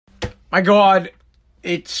My God,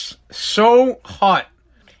 it's so hot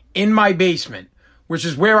in my basement, which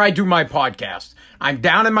is where I do my podcast. I'm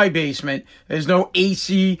down in my basement. There's no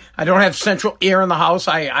AC. I don't have central air in the house.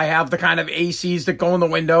 I have the kind of ACs that go in the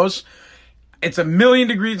windows. It's 1,000,000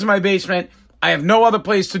 degrees in my basement. I have no other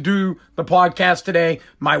place to do the podcast today.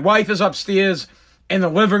 My wife is upstairs in the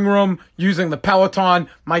living room using the Peloton.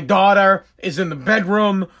 My daughter is in the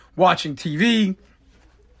bedroom watching TV.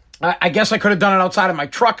 I guess I could have done it outside of my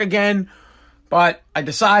truck again, but I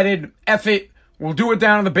decided, F it, we'll do it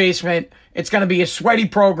down in the basement. It's going to be a sweaty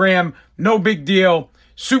program, no big deal,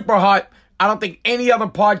 super hot. I don't think any other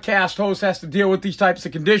podcast host has to deal with these types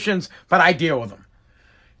of conditions, but I deal with them.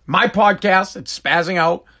 My podcast, it's Spazzing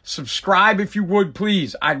Out. Subscribe if you would,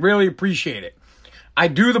 please. I'd really appreciate it. I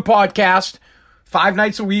do the podcast 5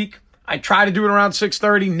 nights a week. I try to do it around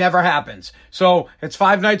 6:30, never happens. So it's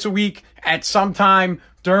 5 nights a week at some time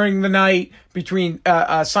during the night between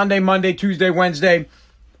Sunday, Monday, Tuesday, Wednesday,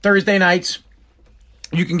 Thursday nights.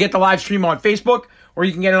 You can get the live stream on Facebook or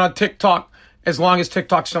you can get it on TikTok as long as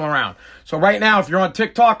TikTok's still around. So right now, if you're on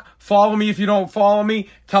TikTok, follow me. If you don't follow me,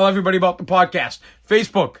 tell everybody about the podcast.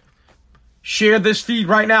 Facebook, share this feed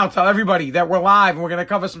right now. Tell everybody that we're live and we're going to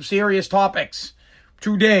cover some serious topics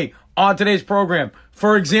today on today's program.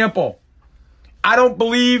 For example, I don't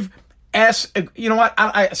believe you know what?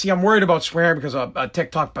 I see, I'm worried about swearing because of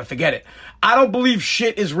TikTok, but forget it. I don't believe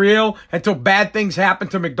shit is real until bad things happen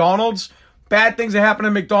to McDonald's. Bad things that happen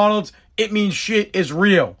to McDonald's, it means shit is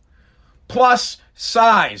real. Plus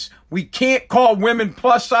size. We can't call women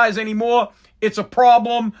plus size anymore. It's a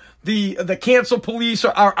problem. The cancel police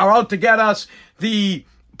are out to get us. The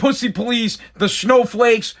pussy police, the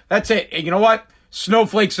snowflakes. That's it. And you know what?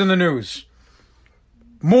 Snowflakes in the news.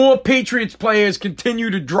 More Patriots players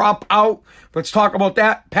continue to drop out. Let's talk about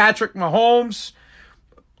that. Patrick Mahomes.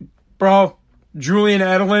 Bro, Julian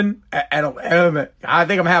Edelman. I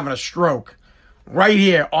think I'm having a stroke. Right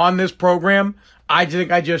here on this program, I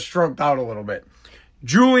think I just stroked out a little bit.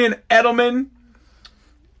 Julian Edelman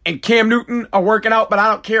and Cam Newton are working out, but I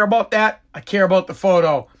don't care about that. I care about the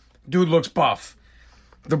photo. Dude looks buff.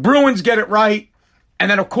 The Bruins get it right.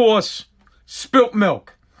 And then, of course, spilt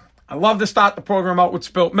milk. I love to start the program out with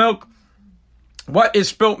spilt milk. What is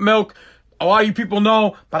spilt milk? A lot of you people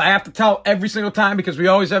know, but I have to tell every single time because we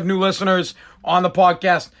always have new listeners on the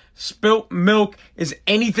podcast. Spilt milk is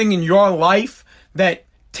anything in your life that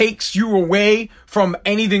takes you away from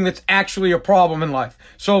anything that's actually a problem in life.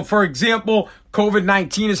 So, for example,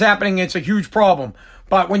 COVID-19 is happening. It's a huge problem.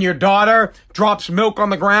 But when your daughter drops milk on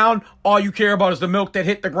the ground, all you care about is the milk that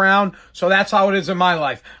hit the ground. So that's how it is in my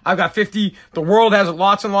life. I've got 50. The world has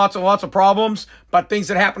lots and lots and lots of problems, but things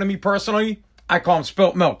that happen to me personally, I call them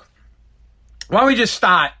spilt milk. Why don't we just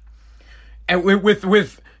start and with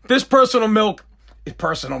this this personal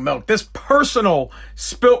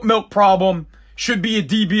spilt milk problem should be a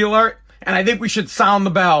DB alert, and I think we should sound the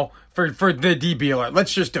bell for the DB alert.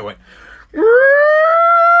 Let's just do it.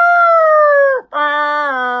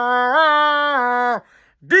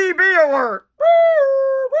 DB alert.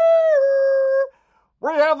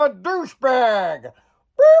 We have a douchebag.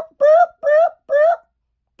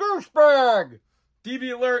 Douchebag.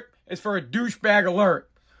 DB alert is for a douchebag alert.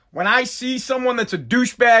 When I see someone that's a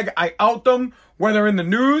douchebag, I out them, whether in the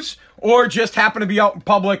news or just happen to be out in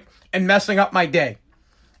public and messing up my day.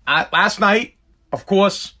 Last night, of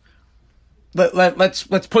course,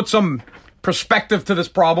 let's put some perspective to this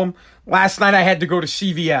problem. Last night I had to go to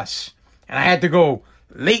CVS, and I had to go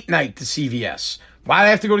late night to CVS. Why did I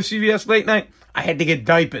have to go to CVS late night? I had to get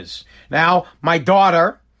diapers. Now, my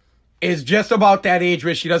daughter is just about that age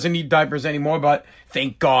where she doesn't need diapers anymore, but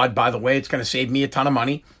thank God, by the way, it's going to save me a ton of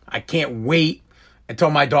money. I can't wait until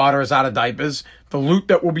my daughter is out of diapers. The loot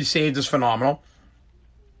that will be saved is phenomenal.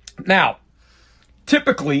 Now,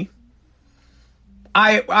 typically,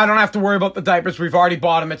 I don't have to worry about the diapers. We've already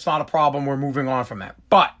bought them. It's not a problem. We're moving on from that.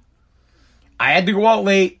 But I had to go out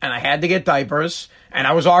late, and I had to get diapers, and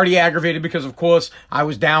I was already aggravated because, of course, I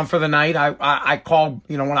was down for the night. I called,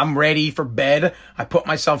 when I'm ready for bed, I put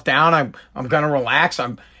myself down. I'm going to relax.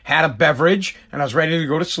 I had a beverage, and I was ready to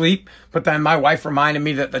go to sleep. But then my wife reminded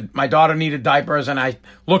me that my daughter needed diapers, and I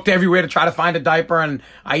looked everywhere to try to find a diaper, and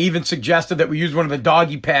I even suggested that we use one of the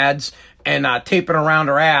doggy pads and tape it around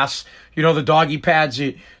her ass. The doggy pads,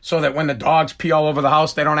 so that when the dogs pee all over the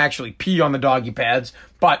house, they don't actually pee on the doggy pads.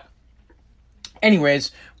 But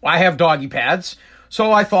anyways, I have doggy pads.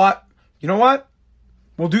 So I thought, you know what?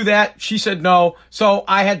 We'll do that. She said no. So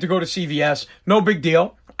I had to go to CVS. No big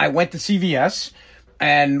deal. I went to CVS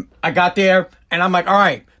and I got there and I'm like, all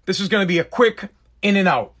right, this is going to be a quick in and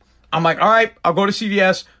out. I'm like, all right, I'll go to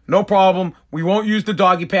CVS. No problem. We won't use the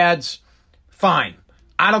doggy pads. Fine.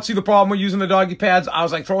 I don't see the problem with using the doggy pads. I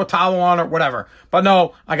was like, throw a towel on or whatever. But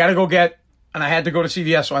no, I got to go get, and I had to go to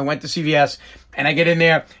CVS. So I went to CVS and I get in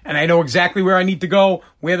there and I know exactly where I need to go,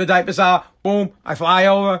 where the diapers are. Boom. I fly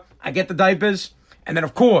over. I get the diapers. And then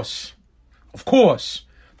of course,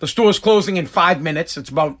 the store's closing in 5 minutes.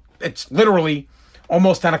 It's literally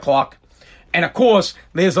almost 10 o'clock. And of course,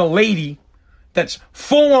 there's a lady that's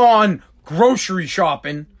full on grocery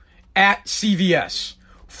shopping at CVS.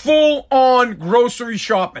 Full on grocery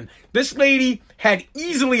shopping. This lady had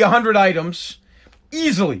easily 100 items.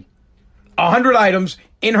 Easily 100 items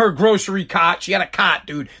in her grocery cart. She had a cart,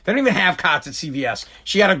 dude. They don't even have carts at CVS.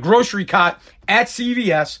 She had a grocery cart at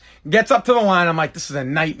CVS. Gets up to the line. I'm like, this is a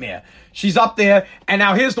nightmare. She's up there. And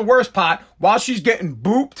now here's the worst part. While she's getting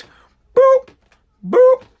booped, boop,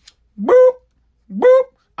 boop, boop, boop.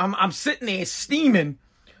 I'm sitting there steaming,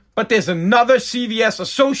 but there's another CVS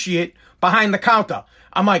associate behind the counter.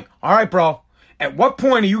 I'm like, all right, bro, at what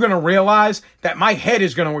point are you going to realize that my head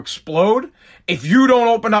is going to explode if you don't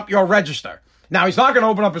open up your register? Now, he's not going to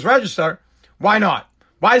open up his register. Why not?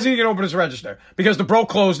 Why isn't he going to open his register? Because the bro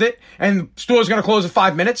closed it, and the store's going to close in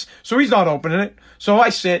 5 minutes, so he's not opening it. So I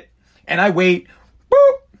sit, and I wait.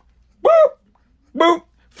 Boop, boop, boop.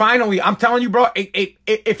 Finally, I'm telling you, bro,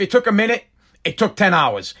 if it took a minute, it took 10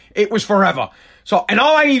 hours. It was forever. So, and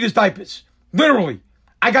all I need is diapers. Literally.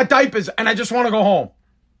 I got diapers, and I just want to go home.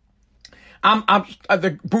 I'm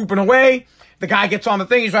booping away. The guy gets on the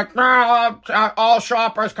thing. He's like, all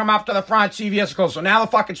shoppers come up to the front. CVS is closed. So now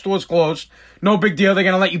the fucking store's closed. No big deal. They're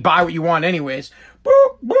going to let you buy what you want anyways.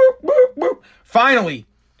 Boop, boop, boop, boop. Finally,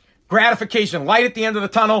 gratification. Light at the end of the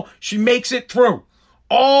tunnel. She makes it through.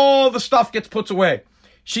 All the stuff gets put away.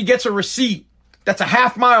 She gets a receipt that's a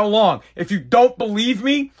half-mile long. If you don't believe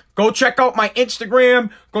me, go check out my Instagram.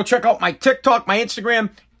 Go check out my TikTok, my Instagram,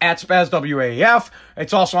 at SpazWAF.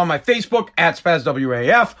 It's also on my Facebook, at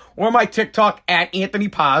SpazWAF, or my TikTok, at Anthony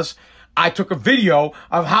Paz. I took a video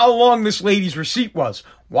of how long this lady's receipt was.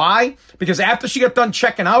 Why? Because after she got done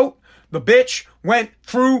checking out, the bitch went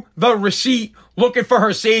through the receipt looking for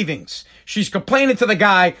her savings. She's complaining to the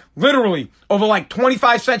guy, literally, over like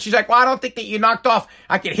 25 cents. She's like, well, I don't think that you knocked off.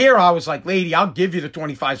 I could hear her. I was like, lady, I'll give you the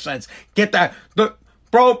 25 cents. Get that.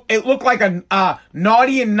 Bro, it looked like a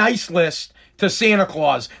naughty and nice list to Santa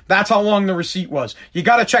Claus. That's how long the receipt was. You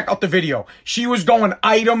got to check out the video. She was going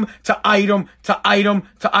item to item to item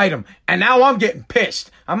to item. And now I'm getting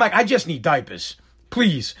pissed. I'm like, I just need diapers.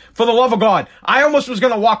 Please, for the love of God. I almost was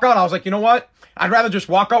going to walk out. I was like, you know what? I'd rather just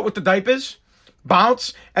walk out with the diapers,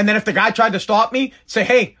 bounce, and then if the guy tried to stop me, say,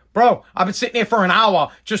 hey, bro, I've been sitting here for an hour,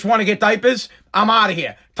 just want to get diapers, I'm out of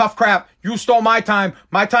here. Tough crap. You stole my time.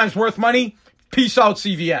 My time's worth money. Peace out,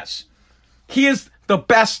 CVS. Here's the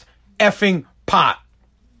best effing part.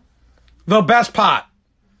 The best part.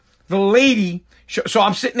 The lady, so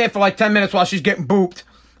I'm sitting there for like 10 minutes while she's getting booped,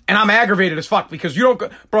 and I'm aggravated as fuck because you don't go,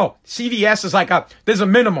 bro, CVS is like there's a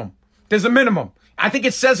minimum. There's a minimum. I think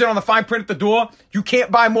it says it on the fine print at the door. You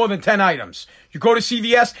can't buy more than 10 items. You go to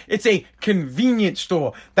CVS, it's a convenience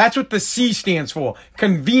store. That's what the C stands for.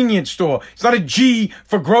 Convenience store. It's not a G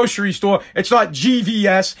for grocery store. It's not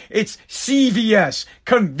GVS. It's CVS.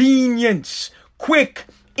 Convenience. Quick.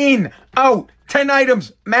 In. Out. 10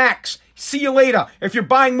 items. Max. See you later. If you're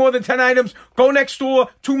buying more than 10 items, go next door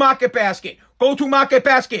to Market Basket. Go to Market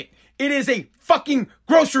Basket. It is a fucking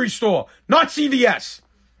grocery store, not CVS.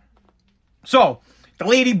 So, the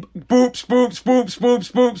lady boops, boops, boops,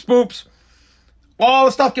 boops, boops, boops. All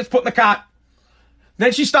the stuff gets put in the cart.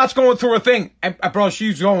 Then she starts going through her thing. And, bro,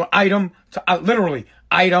 she's going item to, literally,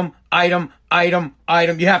 item, item, item,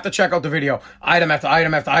 item. You have to check out the video. Item after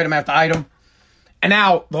item after item after item. And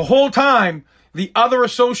now, the whole time, the other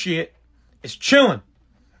associate is chilling.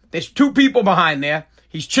 There's two people behind there.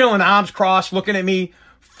 He's chilling, arms crossed, looking at me.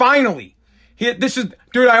 Finally, dude,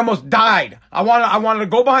 I almost died. I wanted to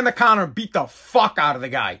go behind the counter and beat the fuck out of the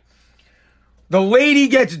guy. The lady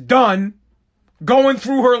gets done going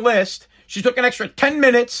through her list. She took an extra 10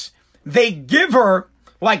 minutes. They give her,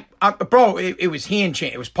 like, bro, it was hand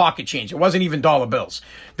change. It was pocket change. It wasn't even dollar bills.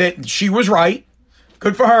 That she was right.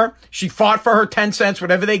 Good for her. She fought for her 10 cents,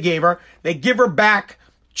 whatever they gave her. They give her back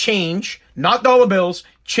change, not dollar bills,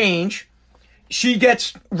 change. She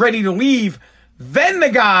gets ready to leave. Then the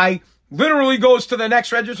guy literally goes to the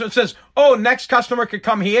next register and says, oh, next customer could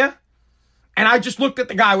come here. And I just looked at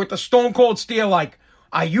the guy with the stone cold stare like,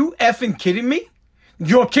 are you effing kidding me?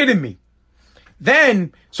 You're kidding me.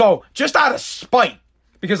 Then, so just out of spite,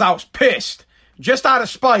 because I was pissed, just out of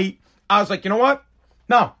spite, I was like, you know what?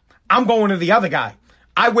 No, I'm going to the other guy.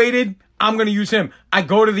 I waited I'm going to use him. I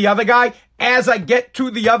go to the other guy. As I get to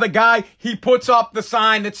the other guy, he puts up the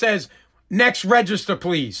sign that says, next register,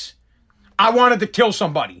 please. I wanted to kill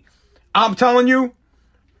somebody. I'm telling you,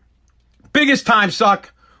 biggest time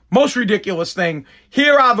suck, most ridiculous thing.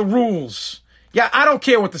 Here are the rules. Yeah, I don't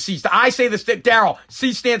care what the C stands. I say this, Daryl.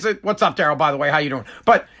 C stands for, what's up, Daryl, by the way? How you doing?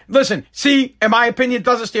 But listen, C, in my opinion,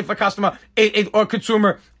 doesn't stand for customer or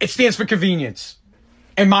consumer. It stands for convenience,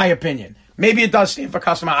 in my opinion. Maybe it does stand for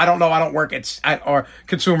customer. I don't know. I don't work or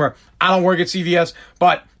consumer. I don't work at CVS,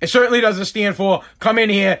 but it certainly doesn't stand for come in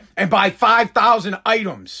here and buy 5,000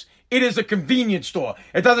 items. It is a convenience store.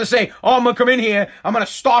 It doesn't say, oh, I'm going to come in here. I'm going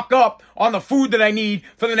to stock up on the food that I need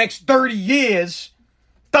for the next 30 years.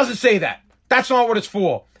 Doesn't say that. That's not what it's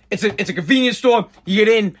for. It's a convenience store. You get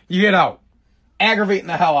in, you get out. Aggravating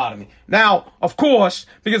the hell out of me. Now, of course,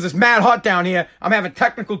 because it's mad hot down here, I'm having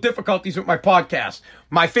technical difficulties with my podcast.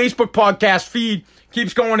 My Facebook podcast feed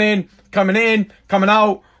keeps going in, coming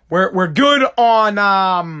out. We're good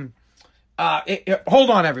on, hold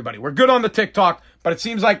on, everybody. We're good on the TikTok, but it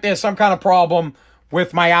seems like there's some kind of problem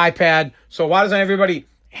with my iPad. So why doesn't everybody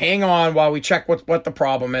hang on while we check what the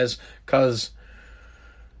problem is? Because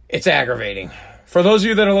it's aggravating. For those of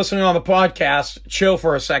you that are listening on the podcast, chill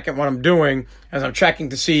for a second what I'm doing as I'm checking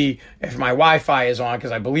to see if my Wi-Fi is on,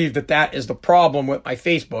 because I believe that is the problem with my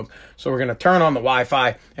Facebook. So we're going to turn on the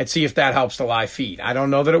Wi-Fi and see if that helps the live feed. I don't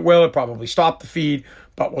know that it will. It probably stopped the feed,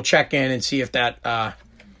 but we'll check in and see if that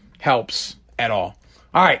helps at all.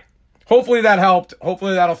 All right. Hopefully that helped.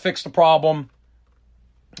 Hopefully that'll fix the problem.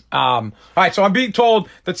 All right, so I'm being told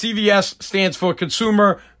that CVS stands for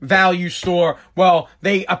Consumer Value Store. Well,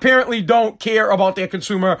 they apparently don't care about their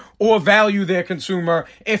consumer or value their consumer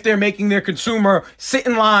if they're making their consumer sit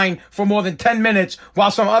in line for more than 10 minutes while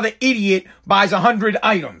some other idiot buys 100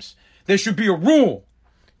 items. There should be a rule.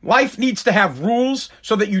 Life needs to have rules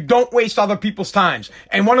so that you don't waste other people's times.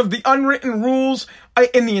 And one of the unwritten rules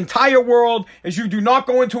in the entire world is you do not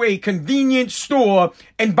go into a convenience store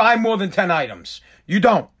and buy more than 10 items. You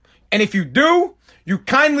don't. And if you do, you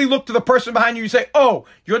kindly look to the person behind you and say, oh,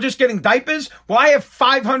 you're just getting diapers? Well, I have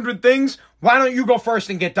 500 things. Why don't you go first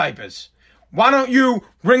and get diapers? Why don't you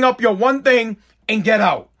ring up your one thing and get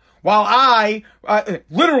out? While I,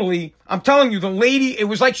 literally, I'm telling you, the lady, it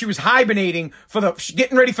was like she was hibernating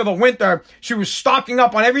getting ready for the winter. She was stocking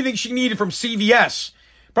up on everything she needed from CVS.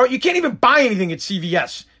 But you can't even buy anything at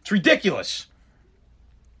CVS. It's ridiculous.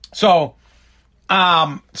 So,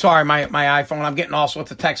 sorry, my iPhone, I'm getting all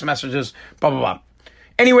sorts of text messages, blah, blah, blah.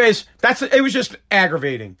 Anyways, it was just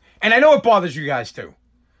aggravating. And I know it bothers you guys too.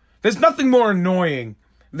 There's nothing more annoying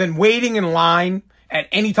than waiting in line at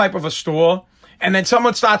any type of a store, and then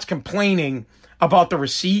someone starts complaining about the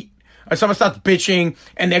receipt, or someone starts bitching,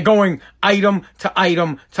 and they're going item to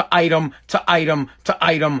item to item to item to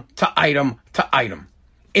item to item to item.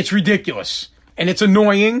 It's ridiculous. And it's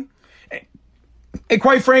annoying. And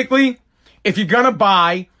quite frankly, if you're going to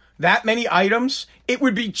buy that many items, it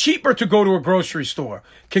would be cheaper to go to a grocery store.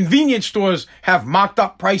 Convenience stores have mocked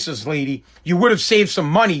up prices, lady. You would have saved some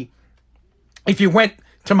money if you went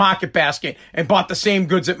to Market Basket and bought the same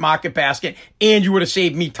goods at Market Basket, and you would have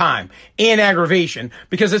saved me time and aggravation,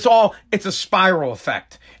 because it's a spiral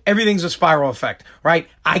effect. Everything's a spiral effect, right?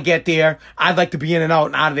 I get there. I'd like to be in and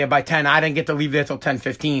out of there by 10. I didn't get to leave there till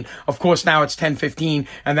 10:15. Of course, now it's 10:15,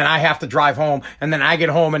 and then I have to drive home, and then I get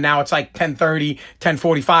home, and now it's like 10:30,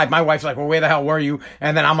 10:45. My wife's like, well, where the hell were you?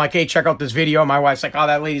 And then I'm like, hey, check out this video. My wife's like, oh,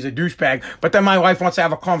 that lady's a douchebag. But then my wife wants to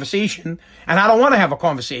have a conversation, and I don't want to have a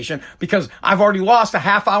conversation because I've already lost a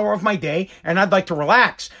half hour of my day, and I'd like to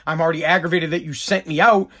relax. I'm already aggravated that you sent me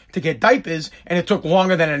out to get diapers, and it took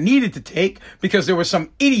longer than it needed to take because there was some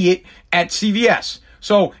idiot at CVS.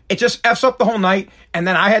 So it just F's up the whole night, and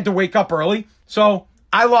then I had to wake up early. So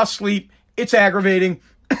I lost sleep. It's aggravating.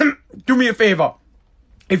 Do me a favor.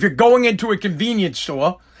 If you're going into a convenience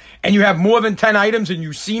store and you have more than 10 items and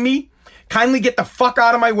you see me, kindly get the fuck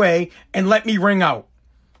out of my way and let me ring out.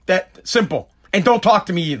 That simple. And don't talk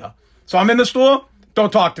to me either. So I'm in the store.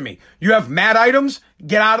 Don't talk to me. You have mad items.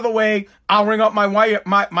 Get out of the way. I'll ring up my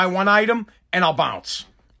one item and I'll bounce.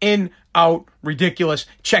 In, out, ridiculous.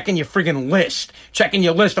 Checking your friggin' list. Checking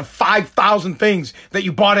your list of 5,000 things that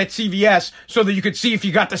you bought at CVS so that you could see if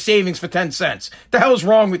you got the savings for 10 cents. The hell is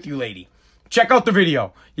wrong with you, lady? Check out the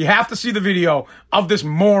video. You have to see the video of this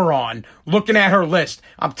moron looking at her list.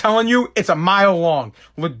 I'm telling you, it's a mile long.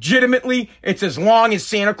 Legitimately, it's as long as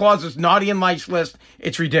Santa Claus's naughty and nice list.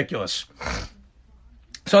 It's ridiculous.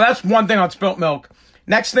 So that's one thing on spilt milk.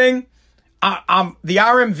 Next thing, the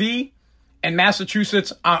RMV in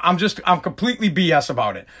Massachusetts, I'm completely BS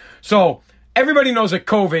about it. So everybody knows that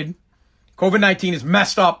COVID-19 has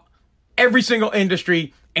messed up every single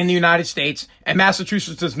industry in the United States, and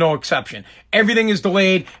Massachusetts is no exception. Everything is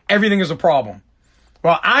delayed. Everything is a problem.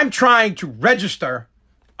 Well, I'm trying to register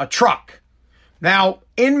a truck. Now,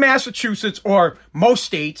 in Massachusetts, or most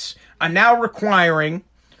states, are now requiring,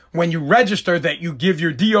 when you register, that you give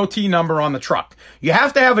your DOT number on the truck. You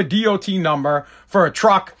have to have a DOT number for a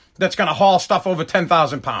truck that's going to haul stuff over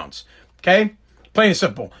 10,000 pounds. Okay? Plain and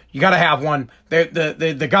simple. You got to have one.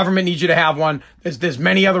 The government needs you to have one. There's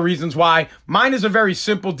many other reasons why. Mine is a very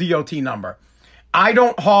simple DOT number. I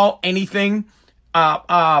don't haul anything.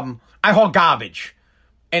 I haul garbage,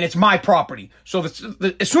 and it's my property. So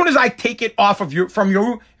as soon as I take it off of you,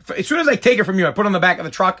 as soon as I take it from you, I put it on the back of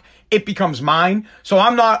the truck, it becomes mine. So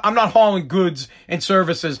I'm not hauling goods and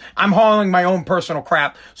services. I'm hauling my own personal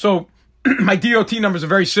crap. So my DOT number is a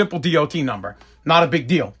very simple DOT number. Not a big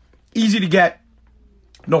deal. Easy to get.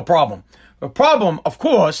 No problem. The problem, of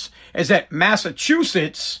course, is that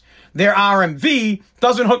Massachusetts, their RMV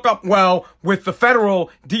doesn't hook up well with the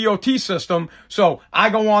federal DOT system. So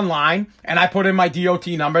I go online and I put in my DOT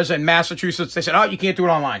numbers, and Massachusetts, they said, oh, you can't do it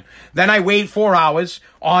online. Then I wait 4 hours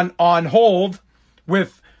on hold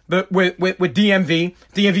with DMV.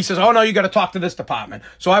 DMV says, oh no, you got to talk to this department.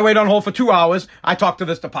 So I wait on hold for 2 hours. I talk to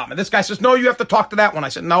this department. This guy says, no, you have to talk to that one. I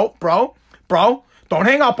said, no, bro, don't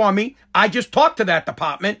hang up on me. I just talked to that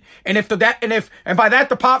department. And and by that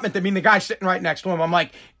department, I mean the guy sitting right next to him. I'm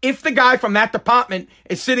like, if the guy from that department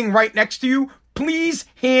is sitting right next to you, please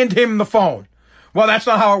hand him the phone. Well, that's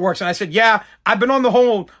not how it works. And I said, yeah, I've been on the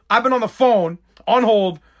phone on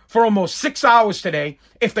hold for almost 6 hours today.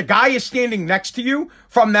 If the guy is standing next to you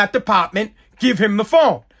from that department, give him the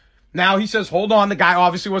phone. Now he says, hold on. The guy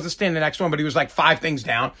obviously wasn't standing next to him, but he was like 5 things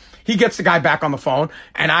down. He gets the guy back on the phone,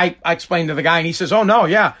 and I explained to the guy, and he says, oh no,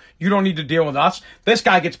 yeah, you don't need to deal with us. This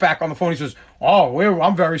guy gets back on the phone. He says, oh,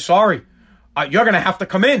 I'm very sorry. You're going to have to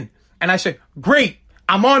come in. And I said, great.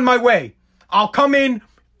 I'm on my way. I'll come in.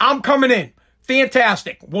 I'm coming in.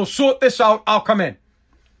 Fantastic. We'll sort this out. I'll come in.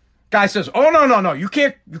 Guy says, oh, no. You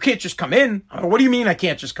can't just come in. I go, what do you mean I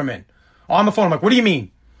can't just come in? On the phone. I'm like, what do you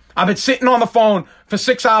mean? I've been sitting on the phone for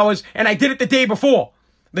 6 hours, and I did it the day before.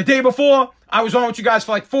 The day before, I was on with you guys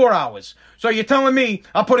for like 4 hours. So you're telling me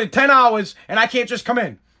I'll put in 10 hours and I can't just come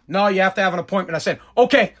in? No, you have to have an appointment. I said,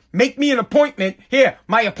 okay, make me an appointment. Here,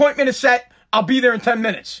 my appointment is set. I'll be there in 10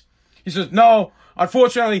 minutes. He says, no,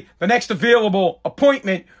 unfortunately, the next available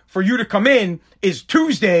appointment for you to come in is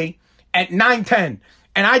Tuesday at 9:10.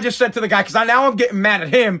 And I just said to the guy, because now I'm getting mad at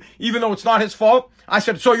him, even though it's not his fault. I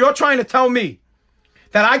said, so you're trying to tell me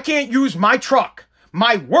that I can't use my truck,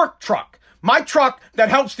 my work truck, my truck that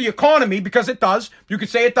helps the economy, because it does. You could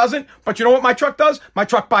say it doesn't, but you know what my truck does? My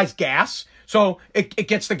truck buys gas, so it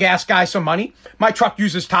gets the gas guy some money. My truck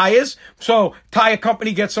uses tires, so tire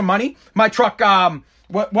company gets some money. My truck,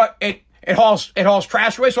 it hauls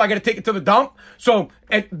trash away, so I got to take it to the dump. So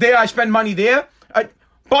there I spend money there.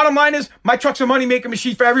 Bottom line is, my truck's a money-making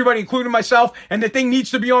machine for everybody, including myself, and the thing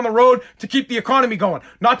needs to be on the road to keep the economy going.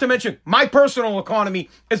 Not to mention, my personal economy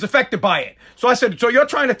is affected by it. So I said, so you're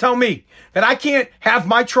trying to tell me that I can't have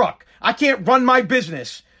my truck, I can't run my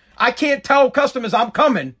business, I can't tell customers I'm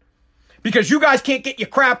coming, because you guys can't get your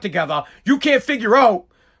crap together, you can't figure out,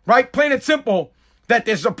 right, plain and simple, that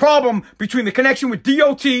there's a problem between the connection with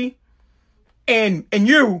DOT and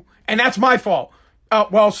you, and that's my fault.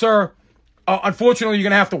 Well, sir, unfortunately, you're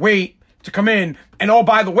going to have to wait to come in. And oh,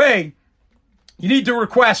 by the way, you need to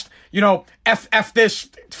request, this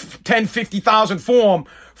 50,000 form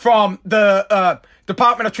from the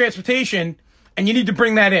Department of Transportation, and you need to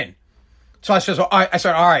bring that in. So I said, all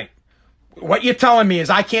right, what you're telling me is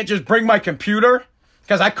I can't just bring my computer,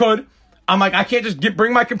 because I could. I'm like, I can't just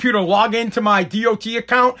bring my computer, log into my DOT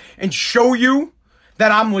account, and show you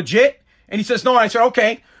that I'm legit. And he says, no. And I said,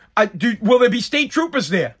 okay, will there be state troopers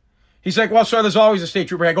there? He's like, well, sir, there's always a state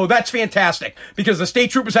trooper. I go, that's fantastic, because the state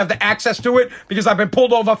troopers have the access to it, because I've been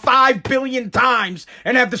pulled over 5 billion times,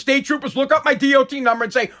 and have the state troopers look up my DOT number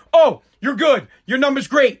and say, oh, you're good. Your number's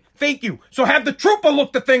great. Thank you. So have the trooper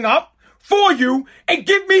look the thing up for you and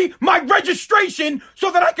give me my registration so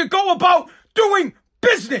that I could go about doing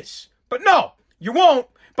business. But no, you won't.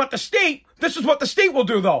 But the state, this is what the state will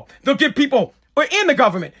do, though. They'll give people, or in the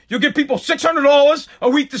government, you'll give people $600 a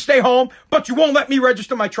week to stay home, but you won't let me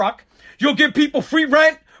register my truck. You'll give people free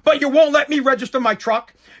rent, but you won't let me register my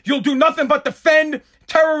truck. You'll do nothing but defend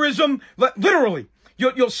terrorism, literally.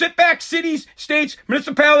 You'll sit back, cities, states,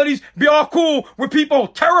 municipalities, be all cool with people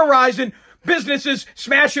terrorizing businesses,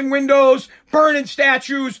 smashing windows, burning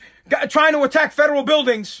statues, trying to attack federal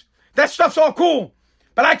buildings. That stuff's all cool.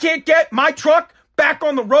 But I can't get my truck back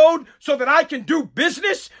on the road so that I can do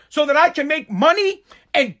business, so that I can make money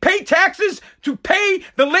and pay taxes to pay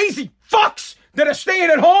the lazy fucks that are staying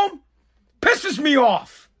at home pisses me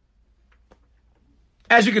off.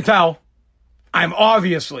 As you can tell, I'm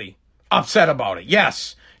obviously upset about it.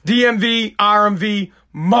 Yes, DMV, RMV,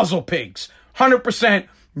 muzzle pigs, 100%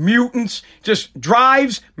 mutants, just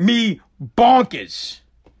drives me bonkers.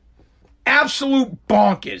 Absolute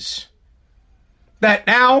bonkers. That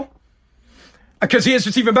now, because here's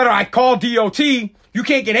what's even better, I call DOT. You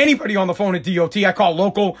can't get anybody on the phone at DOT. I call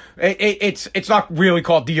local. It's not really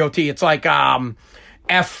called DOT. It's like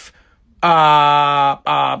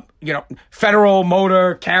Federal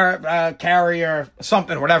Motor Carrier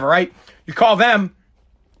something, whatever, right? You call them.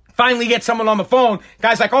 Finally get someone on the phone.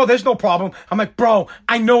 Guy's like, oh, there's no problem. I'm like, bro,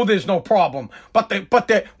 I know there's no problem,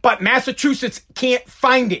 but Massachusetts can't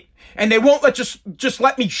find it, and they won't just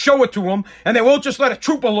let me show it to them, and they won't just let a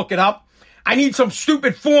trooper look it up. I need some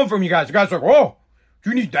stupid form from you guys. The guy's like, oh,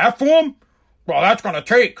 you need that form? Well, that's gonna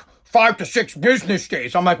take 5 to 6 business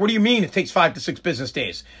days. I'm like, what do you mean it takes 5 to 6 business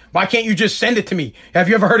days? Why can't you just send it to me? Have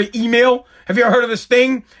you ever heard of email? Have you ever heard of this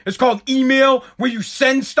thing? It's called email, where you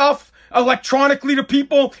send stuff electronically to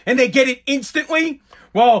people and they get it instantly.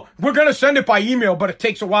 Well, we're going to send it by email, but it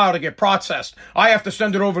takes a while to get processed. I have to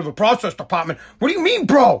send it over to the process department. What do you mean,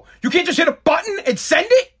 bro? You can't just hit a button and send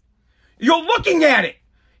it? You're looking at it.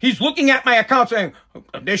 He's looking at my account saying,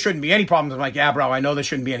 there shouldn't be any problems. I'm like, yeah, bro, I know there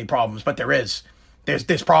shouldn't be any problems, but there is.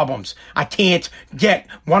 There's problems. I can't get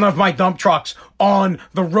one of my dump trucks on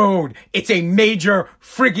the road. It's a major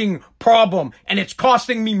frigging problem, and it's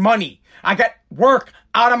costing me money. I got work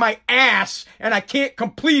out of my ass, and I can't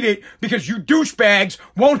complete it because you douchebags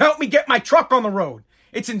won't help me get my truck on the road.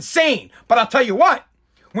 It's insane. But I'll tell you what,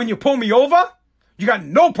 when you pull me over, you got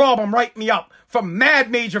no problem writing me up for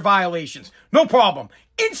mad major violations. No problem.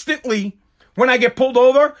 Instantly, when I get pulled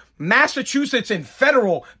over, Massachusetts and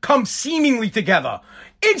federal come seemingly together.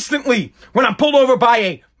 Instantly, when I'm pulled over by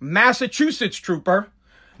a Massachusetts trooper,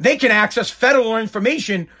 they can access federal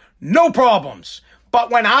information, no problems.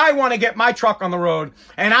 But when I want to get my truck on the road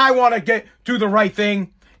and I want to do the right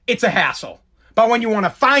thing, it's a hassle. But when you want to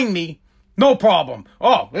find me, no problem.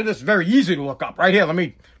 Oh, this is very easy to look up. Right here,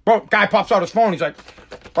 guy pops out his phone. He's like,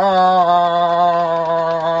 oh,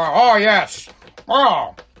 yes.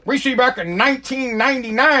 Oh, we see back in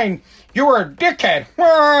 1999, you were a dickhead.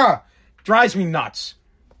 Drives me nuts.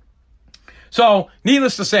 So,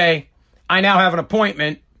 needless to say, I now have an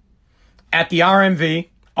appointment at the RMV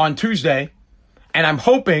on Tuesday. And I'm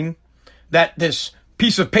hoping that this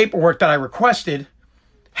piece of paperwork that I requested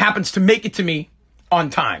happens to make it to me on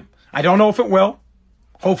time. I don't know if it will.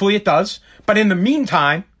 Hopefully it does. But in the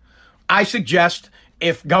meantime, I suggest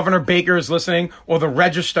if Governor Baker is listening, or the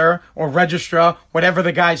Register or Registrar, whatever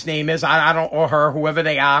the guy's name is, I don't, or her, whoever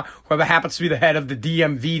they are, whoever happens to be the head of the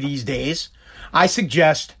DMV these days, I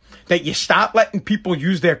suggest that you stop letting people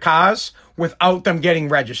use their cars without them getting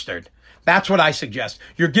registered. That's what I suggest.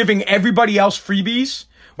 You're giving everybody else freebies.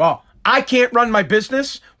 Well, I can't run my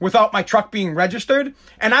business without my truck being registered,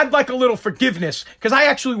 and I'd like a little forgiveness because I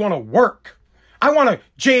actually want to work. I want to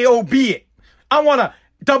J-O-B it. I want to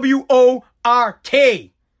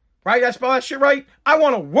W-O-R-K. Right? I spell that shit right? I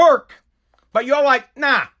want to work. But you're like,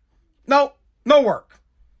 nah, no work.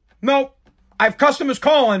 No, I have customers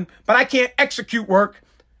calling, but I can't execute work.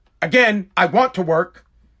 Again, I want to work.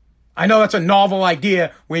 I know that's a novel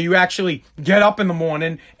idea where you actually get up in the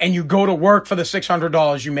morning and you go to work for the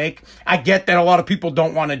 $600 you make. I get that a lot of people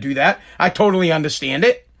don't want to do that. I totally understand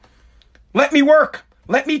it. Let me work.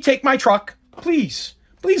 Let me take my truck. Please.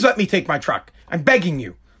 Please let me take my truck. I'm begging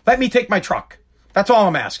you. Let me take my truck. That's all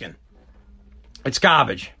I'm asking. It's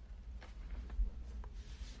garbage.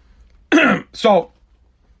 So,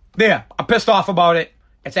 there. I'm pissed off about it.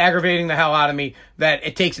 It's aggravating the hell out of me that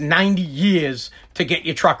it takes 90 years to get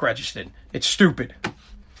your truck registered. It's stupid. All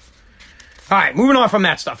right, moving on from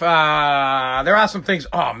that stuff. There are some things.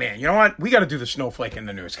 Oh, man, you know what? We got to do the snowflake in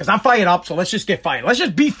the news because I'm fired up, so let's just get fired. Let's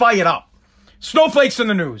just be fired up. Snowflakes in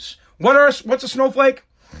the news. What's a snowflake?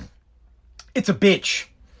 It's a bitch.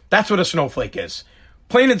 That's what a snowflake is.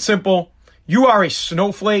 Plain and simple. You are a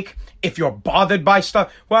snowflake if you're bothered by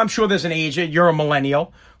stuff. Well, I'm sure there's an age. You're a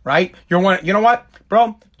millennial, right? You know what?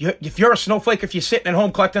 Bro, if you're a snowflake, if you're sitting at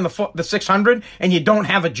home collecting the 600 and you don't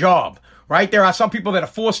have a job, right? There are some people that are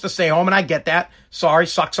forced to stay home, and I get that. Sorry,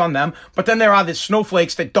 sucks on them. But then there are these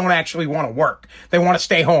snowflakes that don't actually want to work. They want to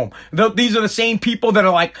stay home. These are the same people that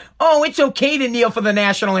are like, oh, it's okay to kneel for the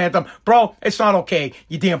national anthem. Bro, it's not okay,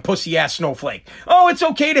 you damn pussy-ass snowflake. Oh, it's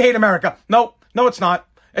okay to hate America. No, it's not.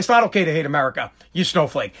 It's not okay to hate America, you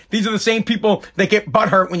snowflake. These are the same people that get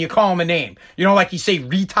butthurt when you call them a name. You know, like you say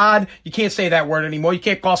retard. You can't say that word anymore. You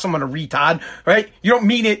can't call someone a retard, right? You don't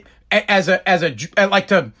mean it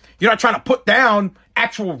you're not trying to put down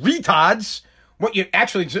actual retards. What you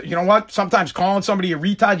actually, you know what? Sometimes calling somebody a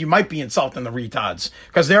retard, you might be insulting the retards.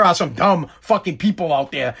 Because there are some dumb fucking people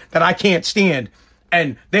out there that I can't stand.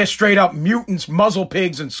 And they're straight up mutants, muzzle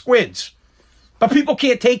pigs, and squids. But people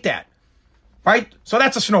can't take that. Right? So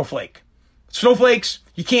that's a snowflake. Snowflakes,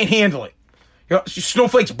 you can't handle it. You know,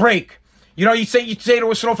 snowflakes break. You know, you say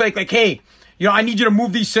to a snowflake, like, hey, you know, I need you to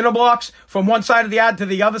move these cinder blocks from one side of the yard to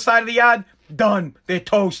the other side of the yard. Done. They're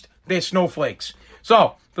toast. They're snowflakes.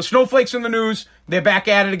 So, the snowflakes in the news, they're back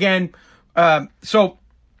at it again. So,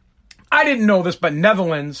 I didn't know this, but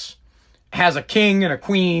Netherlands has a king and a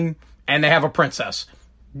queen, and they have a princess.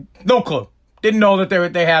 No clue. Didn't know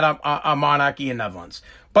that they had a monarchy in Netherlands.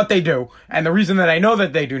 But they do. And the reason that I know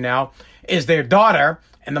that they do now is their daughter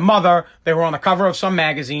and the mother, they were on the cover of some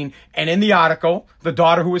magazine, and in the article, the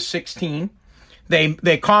daughter, who was 16,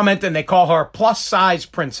 they comment and they call her plus size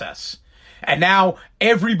princess. And now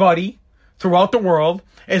everybody throughout the world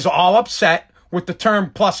is all upset with the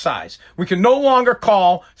term plus size. We can no longer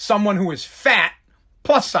call someone who is fat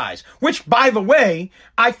plus size, which, by the way,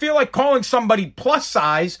 I feel like calling somebody plus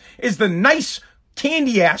size is the nice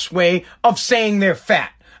candy ass way of saying they're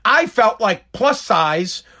fat. I felt like plus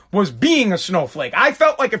size was being a snowflake. I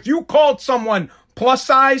felt like if you called someone plus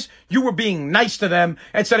size, you were being nice to them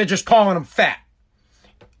instead of just calling them fat.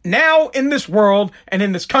 Now, in this world and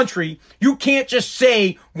in this country, you can't just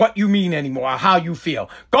say what you mean anymore, or how you feel.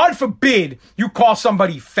 God forbid you call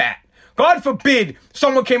somebody fat. God forbid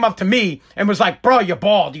someone came up to me and was like, bro, you're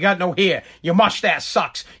bald, you got no hair, your mustache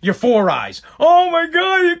sucks, you're 4 eyes. Oh my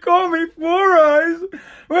God, you call me 4 eyes?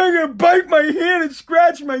 I'm gonna bite my hand and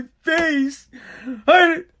scratch my face.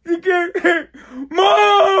 Mom!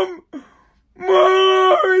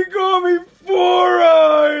 Mom, he called me 4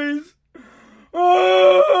 eyes.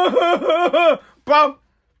 Bro,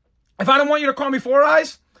 if I don't want you to call me 4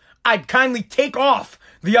 eyes, I'd kindly take off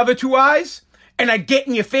the other 2 eyes and I'd get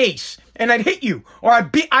in your face and I'd hit you, or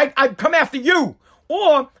I'd come after you,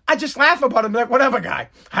 or I'd just laugh about it, like, whatever, guy,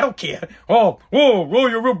 I don't care. Oh,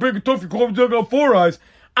 you're real big and tough, you call me 4 eyes.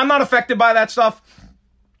 I'm not affected by that stuff.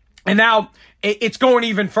 And now it's going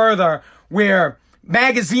even further, where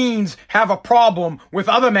magazines have a problem with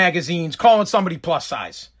other magazines calling somebody plus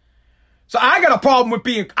size. So I got a problem with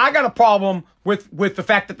the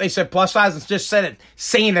fact that they said plus size and just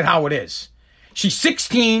saying it how it is. She's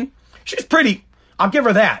 16. She's pretty. I'll give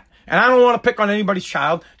her that. And I don't want to pick on anybody's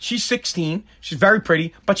child. She's 16. She's very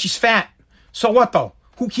pretty, but she's fat. So what though?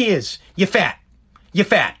 Who cares? You're fat. You're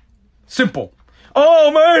fat. Simple.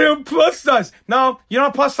 Oh man, I'm plus size. No, you're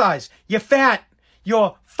not plus size. You're fat.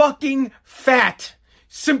 You're fucking fat.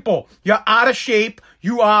 Simple. You're out of shape.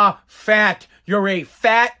 You are fat. You're a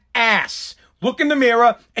fat ass. Look in the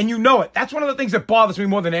mirror and you know it. That's one of the things that bothers me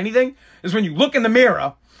more than anything, is when you look in the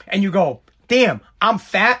mirror and you go, damn, I'm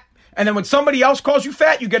fat. And then when somebody else calls you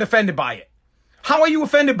fat, you get offended by it. How are you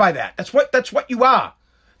offended by that? That's what you are.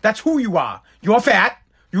 That's who you are. You're fat.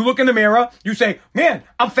 You look in the mirror. You say, man,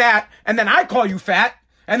 I'm fat. And then I call you fat.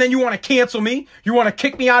 And then you want to cancel me. You want to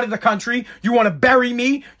kick me out of the country. You want to bury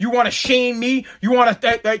me. You want to shame me. You want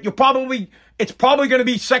to, it's probably going to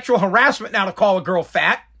be sexual harassment now to call a girl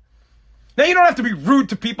fat. Now, you don't have to be rude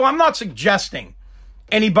to people. I'm not suggesting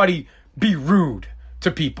anybody be rude to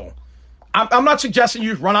people. I'm not suggesting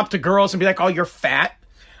you run up to girls and be like, oh, you're fat.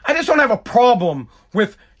 I just don't have a problem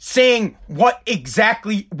with saying what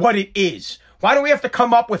it is. Why do we have to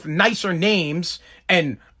come up with nicer names?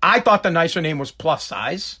 And I thought the nicer name was plus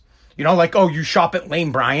size. You know, like, oh, you shop at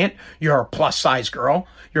Lane Bryant. You're a plus size girl.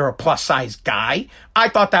 You're a plus size guy. I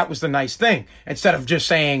thought that was the nice thing, instead of just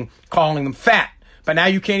calling them fat. But now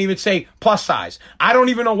you can't even say plus size. I don't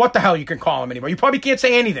even know what the hell you can call them anymore. You probably can't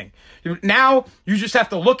say anything. Now you just have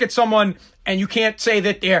to look at someone and you can't say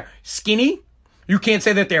that they're skinny. You can't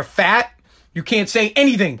say that they're fat. You can't say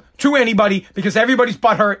anything to anybody because everybody's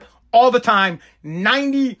butthurt all the time.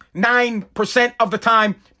 99% of the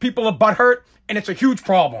time, people are butthurt, and it's a huge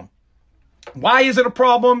problem. Why is it a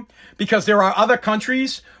problem? Because there are other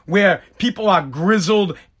countries where people are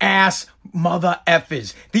grizzled ass mother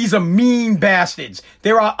effers. These are mean bastards.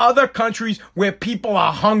 There are other countries where people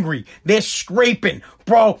are hungry. They're scraping.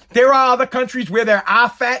 Bro, there are other countries where there are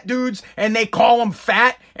fat dudes and they call them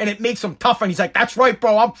fat and it makes them tough. And he's like, that's right,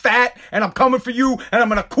 bro. I'm fat and I'm coming for you and I'm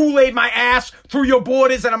going to Kool-Aid my ass through your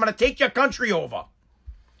borders and I'm going to take your country over.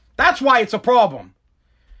 That's why it's a problem.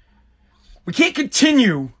 We can't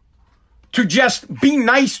continue to just be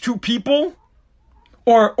nice to people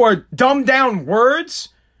or dumb down words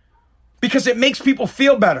because it makes people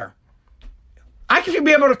feel better. I should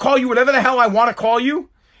be able to call you whatever the hell I want to call you,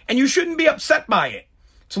 and you shouldn't be upset by it.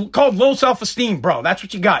 It's called low self-esteem, bro. That's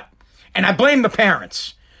what you got. And I blame the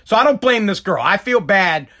parents. So I don't blame this girl. I feel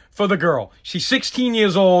bad for the girl. She's 16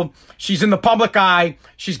 years old. She's in the public eye.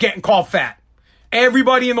 She's getting called fat.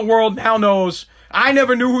 Everybody in the world now knows. I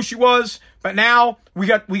never knew who she was, but now we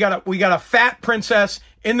got a fat princess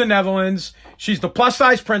in the Netherlands. She's the plus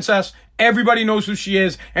size princess. Everybody knows who she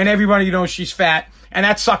is, and everybody knows she's fat, and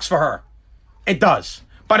that sucks for her. It does.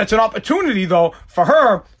 But it's an opportunity, though, for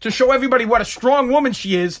her to show everybody what a strong woman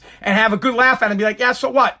she is and have a good laugh at it and be like, yeah, so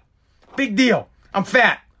what? Big deal. I'm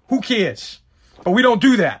fat. Who cares? But we don't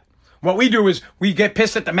do that. What we do is we get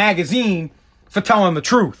pissed at the magazine for telling the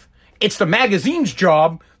truth. It's the magazine's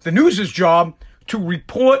job, the news's job, to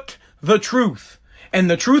report the truth. And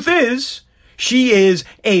the truth is, she is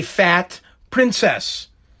a fat princess.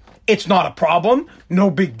 It's not a problem.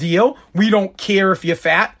 No big deal. We don't care if you're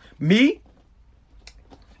fat. Me?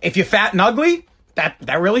 If you're fat and ugly,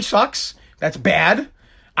 that really sucks. That's bad.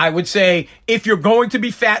 I would say if you're going to be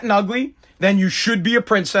fat and ugly, then you should be a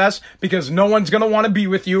princess because no one's going to want to be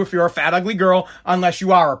with you if you're a fat, ugly girl unless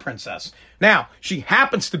you are a princess. Now, she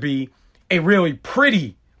happens to be a really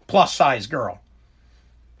pretty plus-size girl.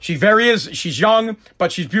 She's young,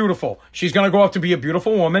 but she's beautiful. She's going to grow up to be a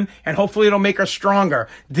beautiful woman, and hopefully it'll make her stronger,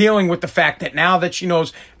 dealing with the fact that now that she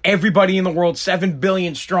knows everybody in the world, 7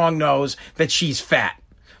 billion strong, knows that she's fat.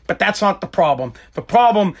 But that's not the problem. The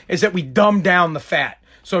problem is that we dumb down the fat.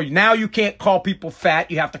 So now you can't call people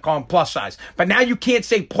fat. You have to call them plus size. But now you can't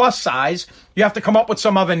say plus size. You have to come up with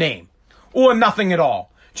some other name. Or nothing at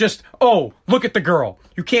all. Just, oh, look at the girl.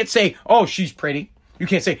 You can't say, oh, she's pretty. You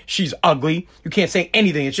can't say she's ugly. You can't say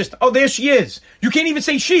anything. It's just, oh, there she is. You can't even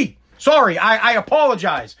say she. Sorry, I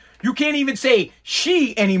apologize. You can't even say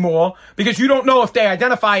she anymore because you don't know if they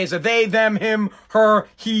identify as a they, them, him, her,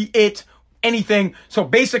 he, it, anything. So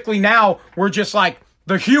basically now we're just like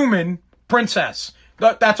the human princess.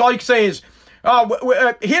 That's all you can say is,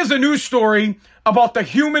 here's a news story about the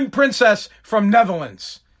human princess from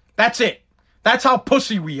Netherlands. That's it. That's how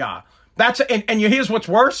pussy we are. And here's what's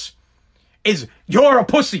worse is you're a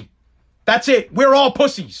pussy. That's it. We're all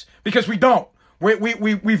pussies because we don't.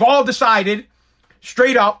 We've all decided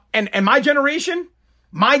straight up. And my generation,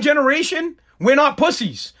 we're not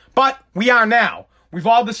pussies, but we are now. We've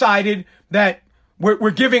all decided that we're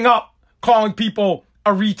giving up calling people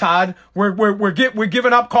a retard. We're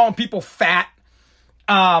giving up calling people fat.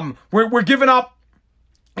 We're giving up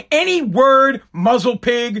any word, muzzle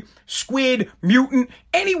pig, squid, mutant,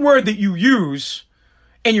 any word that you use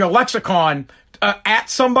in your lexicon at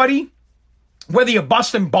somebody, whether you're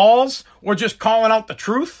busting balls or just calling out the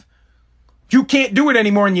truth. You can't do it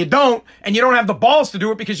anymore, and you don't have the balls to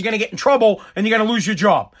do it because you're going to get in trouble and you're going to lose your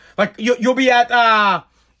job. Like you'll be at I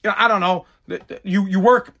don't know, you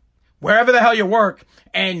work wherever the hell you work,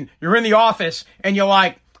 and you're in the office, and you're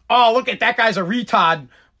like, oh, look at that guy's a retard.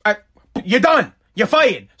 You're done. You're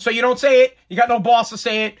fired. So you don't say it. You got no boss to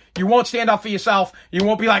say it. You won't stand up for yourself. You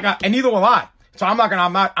won't be like, and neither will I. So I'm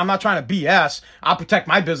not trying to BS. I'll protect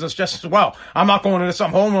my business just as well. I'm not going into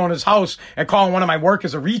some homeowner's house and calling one of my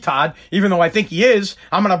workers a retard, even though I think he is.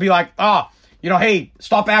 I'm going to be like, hey,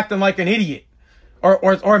 stop acting like an idiot.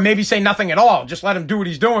 Or maybe say nothing at all. Just let him do what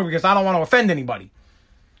he's doing because I don't want to offend anybody.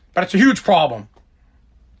 But it's a huge problem.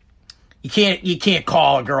 You can't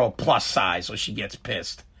call a girl plus size so she gets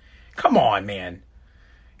pissed. Come on, man.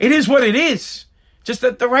 It is what it is. Just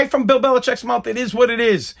the right from Bill Belichick's mouth, it is what it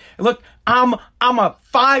is. Look, I'm a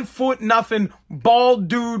 5'0" bald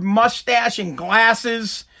dude, mustache and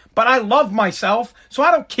glasses, but I love myself, so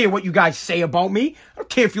I don't care what you guys say about me. I don't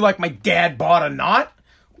care if you like my dad bod or not.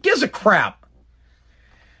 Who gives a crap?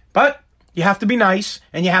 But you have to be nice,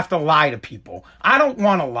 and you have to lie to people. I don't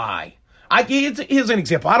want to lie. Here's an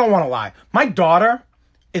example. I don't want to lie. My daughter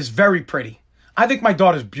is very pretty. I think my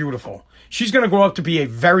daughter's beautiful. She's going to grow up to be a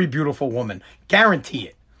very beautiful woman. Guarantee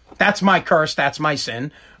it. That's my curse. That's my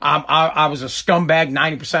sin. I was a scumbag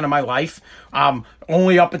 90% of my life.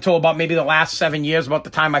 Only up until about maybe the last 7 years, about the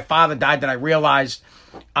time my father died, that I realized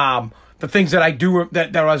the things that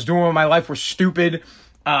I was doing in my life were stupid.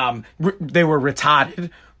 They were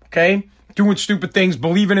retarded. Okay? Doing stupid things,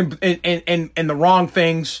 believing in the wrong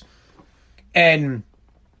things. And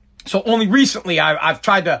so only recently I've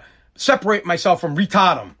tried to separate myself from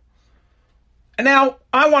retardum. And now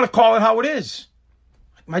I want to call it how it is.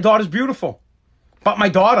 My daughter's beautiful. But my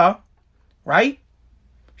daughter, right?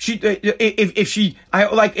 It's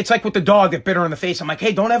like with the dog that bit her in the face. I'm like,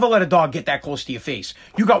 hey, don't ever let a dog get that close to your face.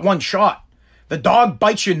 You got one shot. The dog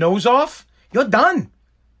bites your nose off, you're done.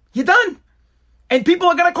 You're done. And people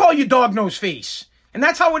are going to call you dog nose face. And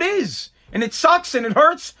that's how it is. And it sucks and it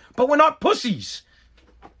hurts, but we're not pussies.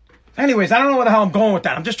 Anyways, I don't know where the hell I'm going with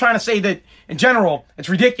that. I'm just trying to say that, in general, it's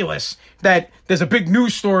ridiculous that there's a big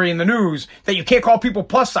news story in the news that you can't call people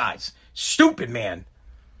plus size. Stupid, man.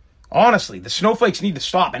 Honestly, the snowflakes need to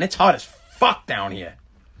stop, and it's hot as fuck down here.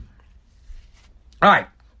 All right,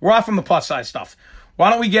 we're off from the plus size stuff. Why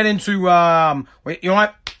don't we get into, you know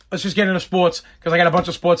what? Let's just get into sports, because I got a bunch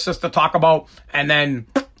of sports just to talk about, and then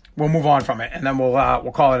we'll move on from it, and then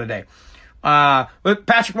we'll call it a day.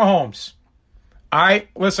 Patrick Mahomes. All right,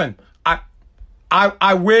 listen,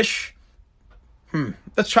 I wish,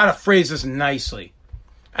 let's try to phrase this nicely.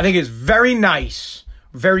 I think it's very nice,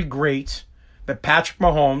 very great that Patrick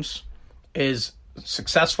Mahomes is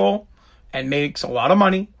successful and makes a lot of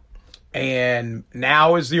money and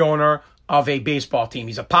now is the owner of a baseball team.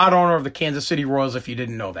 He's a part owner of the Kansas City Royals, if you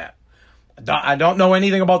didn't know that. I don't know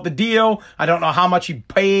anything about the deal. I don't know how much he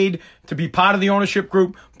paid to be part of the ownership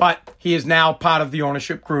group, but he is now part of the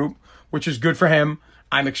ownership group, which is good for him.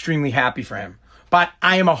 I'm extremely happy for him. But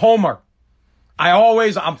I am a homer.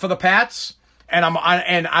 I'm for the Pats, and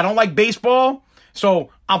I don't like baseball, but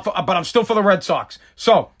I'm still for the Red Sox.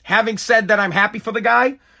 So, having said that, I'm happy for the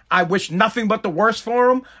guy. I wish nothing but the worst for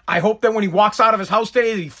him. I hope that when he walks out of his house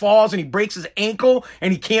today, that he falls and he breaks his ankle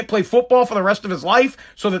and he can't play football for the rest of his life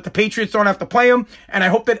so that the Patriots don't have to play him. And I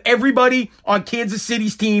hope that everybody on Kansas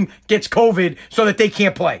City's team gets COVID so that they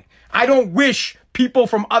can't play. I don't wish people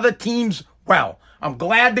from other teams well. I'm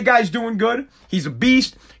glad the guy's doing good. He's a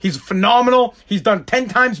beast. He's phenomenal. He's done 10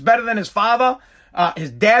 times better than his father.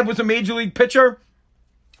 His dad was a major league pitcher.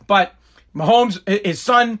 But Mahomes, his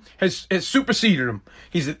son, has superseded him.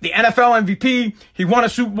 He's the NFL MVP. He won a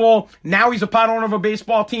Super Bowl. Now he's a part owner of a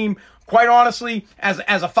baseball team. Quite honestly, as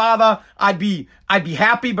a father, I'd be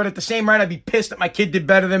happy, but at the same time, I'd be pissed that my kid did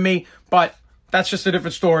better than me. But that's just a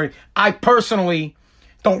different story. I personally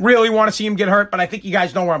don't really want to see him get hurt, but I think you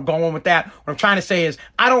guys know where I'm going with that. What I'm trying to say is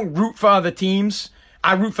I don't root for other teams.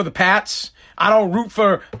 I root for the Pats. I don't root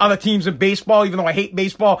for other teams in baseball, even though I hate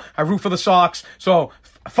baseball. I root for the Sox. So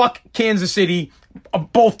fuck Kansas City,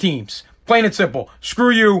 both teams. Plain and simple.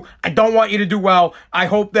 Screw you. I don't want you to do well. I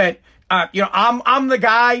hope that, I'm the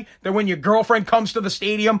guy that when your girlfriend comes to the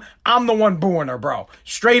stadium, I'm the one booing her, bro.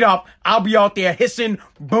 Straight up, I'll be out there hissing,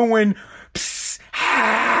 booing, psst,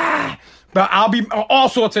 ah. But I'll be all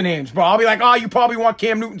sorts of names, bro. I'll be like, oh, you probably want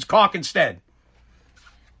Cam Newton's cock instead.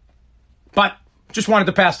 But just wanted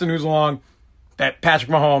to pass the news along that Patrick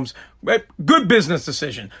Mahomes, good business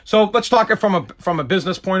decision. So let's talk it from a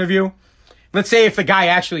business point of view. Let's say if the guy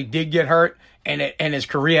actually did get hurt and his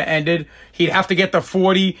career ended, he'd have to get the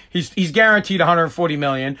 40. He's guaranteed 140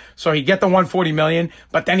 million, so he'd get the 140 million.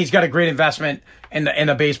 But then he's got a great investment in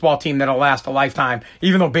the baseball team that'll last a lifetime.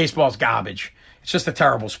 Even though baseball's garbage. It's just a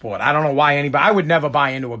terrible sport. I don't know why I would never buy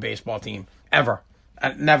into a baseball team. Ever.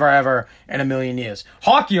 Never, ever in a million years.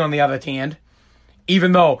 Hockey, on the other hand,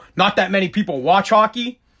 even though not that many people watch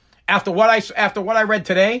hockey, after what I read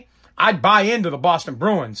today, I'd buy into the Boston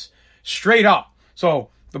Bruins. Straight up. So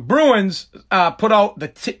the Bruins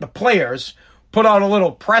the players put out a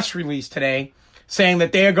little press release today saying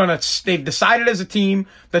that they've decided as a team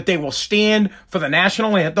that they will stand for the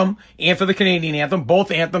national anthem and for the Canadian anthem,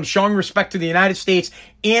 both anthems, showing respect to the United States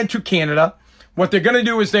and to Canada. What they're going to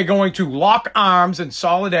do is they're going to lock arms in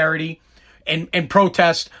solidarity and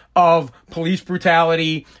protest of police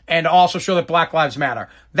brutality and also show that Black Lives Matter.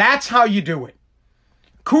 That's how you do it.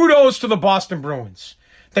 Kudos to the Boston Bruins.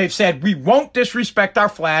 They've said, we won't disrespect our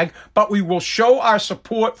flag, but we will show our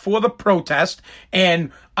support for the protest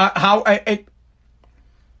and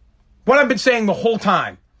what I've been saying the whole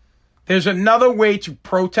time, there's another way to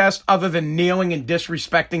protest other than kneeling and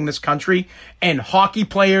disrespecting this country, and hockey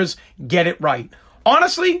players get it right.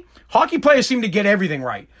 Honestly, hockey players seem to get everything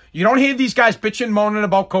right. You don't hear these guys bitching, moaning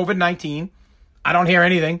about COVID-19. I don't hear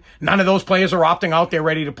anything. None of those players are opting out. They're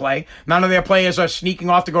ready to play. None of their players are sneaking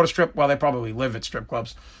off to go to well, they probably live at strip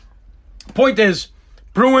clubs. Point is,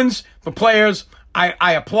 Bruins, the players,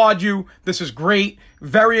 I applaud you. This is great.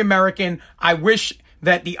 Very American. I wish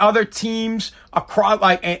that the other teams across,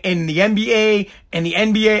 like in the NBA and the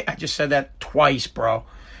NBA, I just said that twice, bro.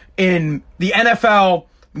 In the NFL,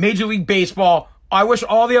 Major League Baseball, I wish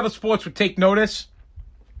all the other sports would take notice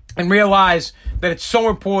and realize that it's so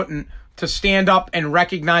important to stand up and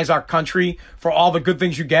recognize our country for all the good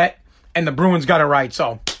things you get. And the Bruins got it right.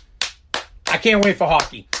 So I can't wait for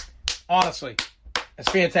hockey. Honestly, it's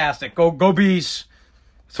fantastic. Go Bees.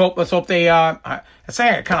 Let's hope they, it's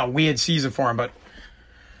a kind of weird season for them, but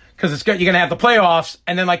because it's good, you're going to have the playoffs,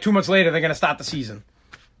 and then like 2 months later, they're going to start the season.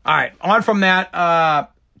 All right, on from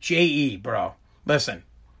that. J.E., bro. Listen,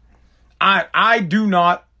 I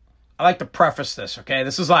like to preface this, okay?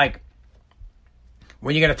 This is like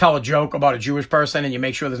when you're going to tell a joke about a Jewish person and you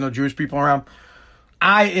make sure there's no Jewish people around.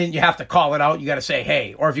 And you have to call it out. You got to say,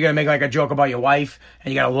 hey. Or if you're going to make like a joke about your wife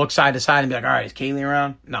and you got to look side to side and be like, all right, is Kaylee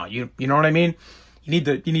around? No, you know what I mean? You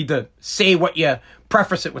need to say what you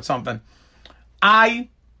preface it with something. I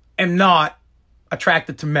am not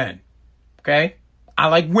attracted to men, okay? I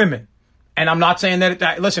like women. And I'm not saying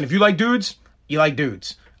that, listen, if you like dudes, you like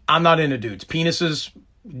dudes. I'm not into dudes. Penises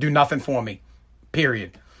do nothing for me,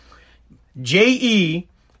 period. J.E.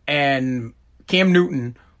 and Cam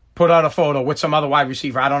Newton put out a photo with some other wide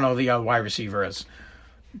receiver. I don't know who the other wide receiver is.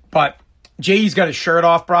 But J.E.'s got his shirt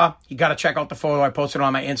off, bro. You got to check out the photo. I posted it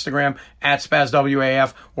on my Instagram,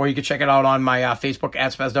 @SpazWAF, or you can check it out on my Facebook,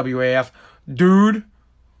 @SpazWAF. Dude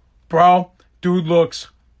looks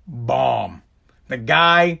bomb. The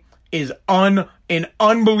guy is in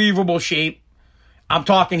unbelievable shape. I'm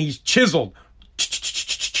talking he's chiseled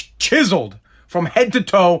from head to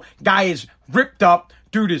toe. Guy is ripped up.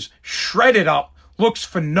 Dude is shredded up. Looks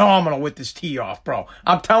phenomenal with his tee off, bro.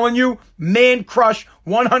 I'm telling you, man crush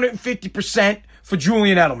 150% for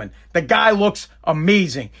Julian Edelman. The guy looks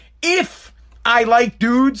amazing. If I like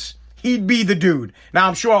dudes, he'd be the dude. Now,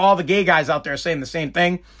 I'm sure all the gay guys out there are saying the same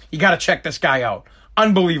thing. You got to check this guy out.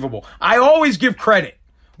 Unbelievable. I always give credit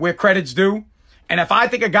where credit's due. And if I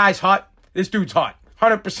think a guy's hot, this dude's hot.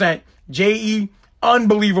 100%. J.E.,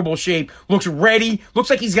 unbelievable shape. Looks ready. Looks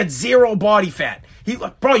like he's got zero body fat.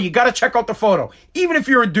 Bro, you got to check out the photo. Even if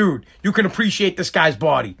you're a dude, you can appreciate this guy's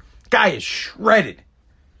body. Guy is shredded.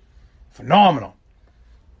 Phenomenal.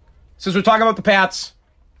 Since we're talking about the Pats,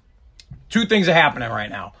 two things are happening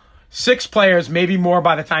right now. 6 players, maybe more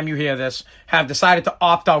by the time you hear this, have decided to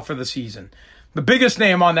opt out for the season. The biggest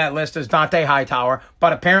name on that list is Dont'a Hightower,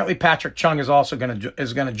 but apparently Patrick Chung is also going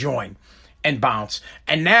to join and bounce.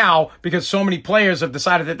 And now, because so many players have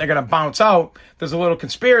decided that they're going to bounce out, there's a little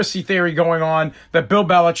conspiracy theory going on that Bill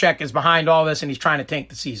Belichick is behind all this and he's trying to tank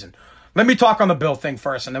the season. Let me talk on the Bill thing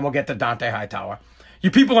first, and then we'll get to Dont'a Hightower. You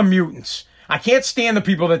people are mutants. I can't stand the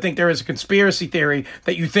people that think there is a conspiracy theory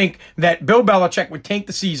that you think that Bill Belichick would tank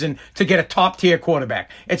the season to get a top-tier quarterback.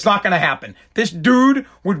 It's not going to happen. This dude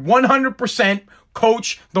would 100%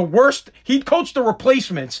 coach the worst. He'd coach the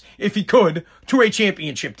replacements, if he could, to a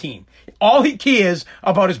championship team. All he cares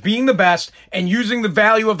about is being the best and using the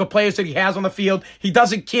value of the players that he has on the field. He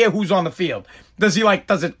doesn't care who's on the field.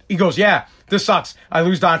 He goes, yeah, this sucks. I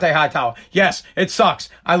lose Dont'a Hightower. Yes, it sucks.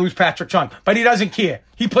 I lose Patrick Chung. But he doesn't care.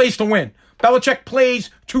 He plays to win. Belichick plays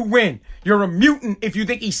to win. You're a mutant if you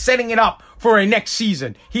think he's setting it up for a next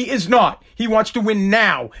season. He is not. He wants to win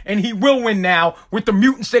now, and he will win now. With the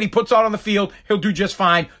mutants that he puts out on the field, he'll do just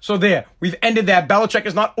fine. So there, we've ended that. Belichick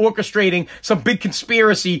is not orchestrating some big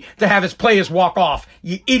conspiracy to have his players walk off.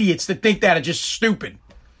 You idiots that think that are just stupid.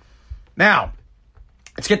 Now,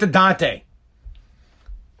 let's get to Dont'a.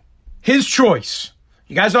 His choice.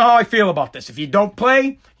 You guys know how I feel about this. If you don't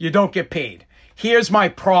play, you don't get paid. Here's my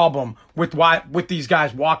problem with these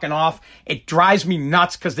guys walking off. It drives me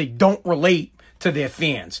nuts because they don't relate to their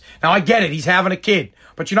fans. Now, I get it. He's having a kid.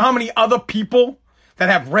 But you know how many other people that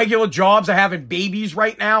have regular jobs are having babies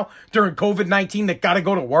right now during COVID-19 that got to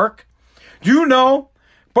go to work? Do you know,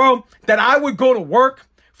 bro, that I would go to work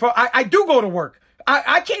I do go to work.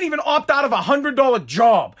 I can't even opt out of $100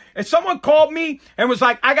 job. If someone called me and was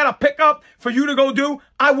like, I got a pickup for you to go do,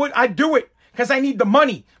 I'd do it. Because I need the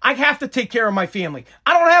money. I have to take care of my family.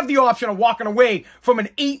 I don't have the option of walking away from an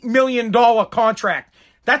 $8 million contract.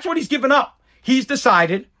 That's what he's given up. He's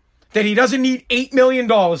decided that he doesn't need $8 million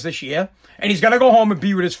this year, and he's going to go home and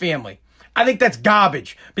be with his family. I think that's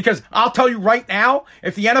garbage. Because I'll tell you right now,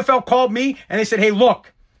 if the NFL called me and they said, hey,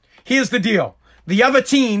 look, here's the deal. The other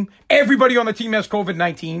team, everybody on the team has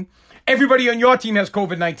COVID-19. Everybody on your team has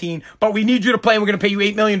COVID-19, but we need you to play and we're going to pay you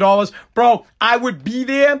 $8 million. Bro, I would be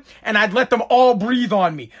there and I'd let them all breathe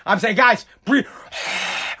on me. I'm saying, guys, breathe.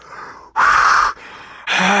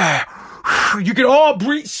 You can all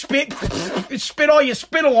breathe, spit all your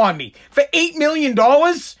spittle on me. For $8 million?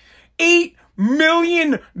 $8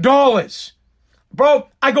 million. Bro,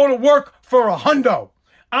 I go to work for $100.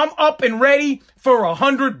 I'm up and ready for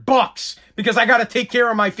 $100 because I got to take care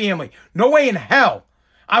of my family. No way in hell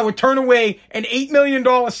I would turn away an $8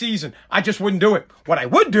 million season. I just wouldn't do it. What I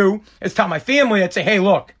would do is tell my family, I'd say, hey,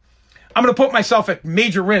 look, I'm going to put myself at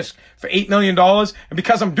major risk for $8 million. And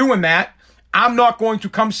because I'm doing that, I'm not going to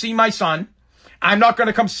come see my son. I'm not going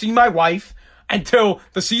to come see my wife until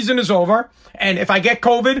the season is over. And if I get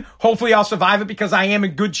COVID, hopefully I'll survive it because I am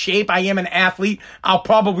in good shape. I am an athlete. I'll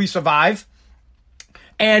probably survive.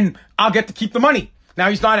 And I'll get to keep the money. Now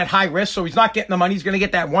he's not at high risk, so he's not getting the money. He's going to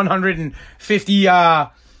get that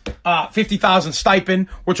 $150,000 stipend,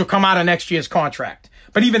 which will come out of next year's contract.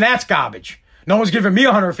 But even that's garbage. No one's giving me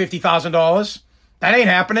 $150,000. That ain't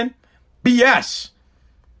happening. BS.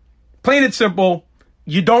 Plain and simple.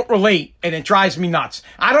 You don't relate, and it drives me nuts.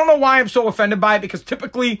 I don't know why I'm so offended by it, because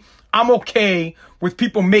typically I'm okay with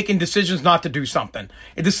people making decisions not to do something.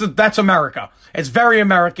 That's America. It's very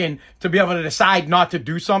American to be able to decide not to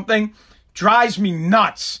do something. Drives me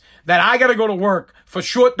nuts that I got to go to work for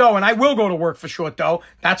short dough, and I will go to work for short dough.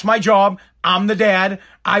 That's my job. I'm the dad.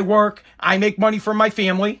 I work. I make money for my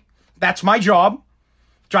family. That's my job.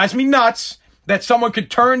 Drives me nuts that someone could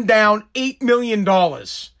turn down $8 million.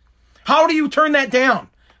 How do you turn that down?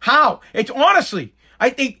 How? It's honestly,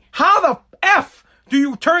 I think, how the F do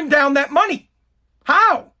you turn down that money?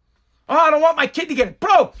 How? Oh, I don't want my kid to get it.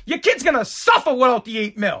 Bro, your kid's going to suffer without the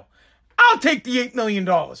 $8 mil. I'll take the $8 million. You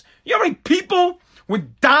know how many people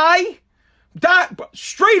would die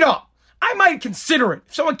straight up? I might consider it.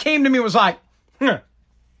 If someone came to me and was like, I'm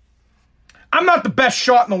not the best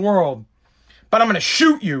shot in the world, but I'm going to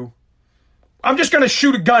shoot you. I'm just going to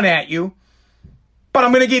shoot a gun at you, but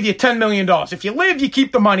I'm going to give you $10 million. If you live, you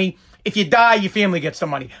keep the money. If you die, your family gets the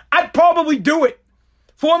money. I'd probably do it.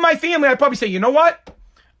 For my family, I'd probably say, you know what?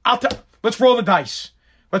 Let's roll the dice.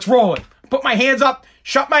 Let's roll it. Put my hands up,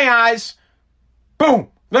 shut my eyes. Boom.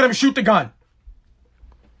 Let him shoot the gun.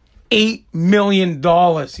 $8 million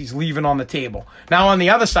he's leaving on the table. Now, on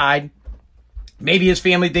the other side, maybe his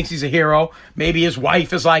family thinks he's a hero. Maybe his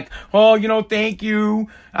wife is like, oh, thank you.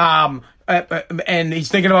 And he's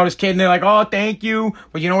thinking about his kid, and they're like, oh, thank you.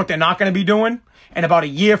 But you know what they're not going to be doing? And about a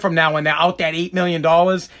year from now, when they're out that $8 million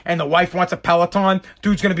and the wife wants a Peloton,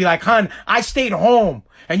 dude's going to be like, hon, I stayed home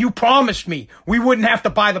and you promised me we wouldn't have to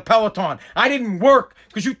buy the Peloton. I didn't work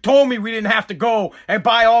because you told me we didn't have to go and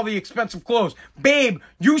buy all the expensive clothes. Babe,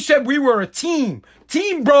 you said we were a team.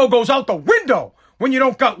 Team, bro, goes out the window when you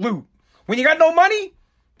don't got loot. When you got no money,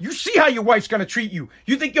 you see how your wife's going to treat you.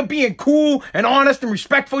 You think you're being cool and honest and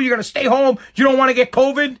respectful. You're going to stay home. You don't want to get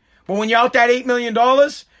COVID. But when you're out that $8 million,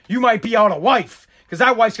 you might be out a wife. Because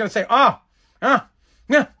that wife's going to say,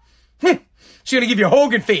 she's going to give you a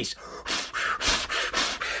Hogan face.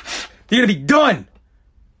 You're going to be done.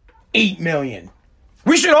 $8 million.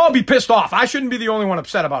 We should all be pissed off. I shouldn't be the only one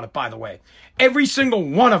upset about it, by the way. Every single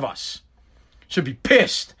one of us should be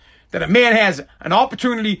pissed that a man has an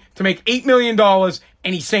opportunity to make $8 million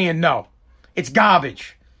and he's saying no. It's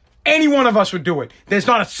garbage. Any one of us would do it. There's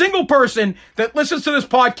not a single person that listens to this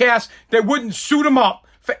podcast that wouldn't suit him up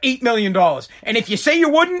for $8 million. And if you say you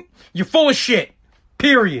wouldn't, you're full of shit.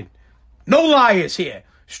 Period. No liars here.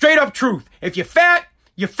 Straight up truth. If you're fat,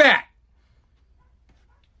 you're fat.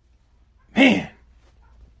 Man.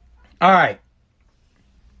 All right.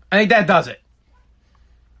 I think that does it.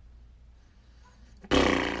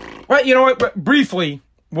 Well, you know what? Briefly,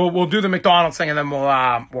 we'll do the McDonald's thing and then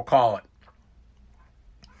we'll call it.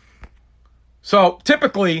 So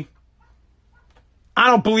typically, I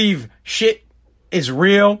don't believe shit is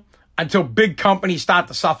real until big companies start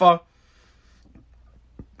to suffer.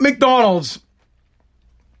 McDonald's,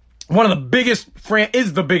 one of the biggest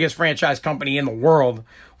is the biggest franchise company in the world.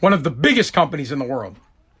 One of the biggest companies in the world.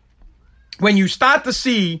 When you start to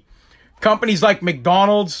see companies like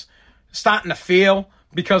McDonald's starting to fail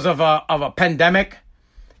because of a pandemic,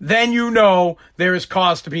 then you know there is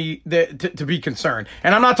cause to be concerned.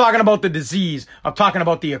 And I'm not talking about the disease. I'm talking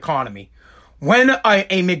about the economy. When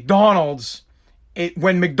a McDonald's,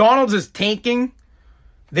 when McDonald's is tanking,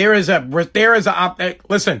 listen,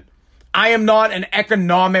 I am not an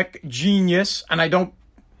economic genius and I don't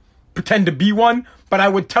pretend to be one, but I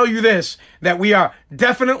would tell you this, that we are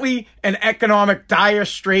definitely in economic dire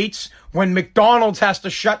straits when McDonald's has to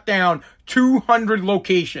shut down 200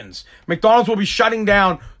 locations. McDonald's will be shutting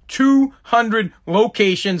down 200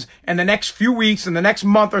 locations in the next few weeks, in the next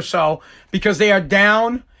month or so, because they are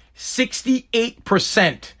down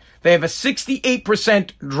 68%. They have a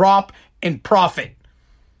 68% drop in profit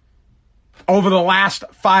over the last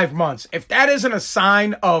 5 months. If that isn't a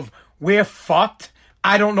sign of we're fucked,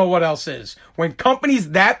 I don't know what else is. When companies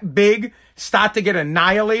that big start to get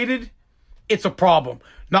annihilated, it's a problem.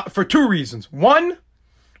 Not for two reasons. One,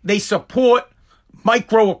 they support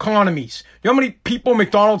microeconomies. You know how many people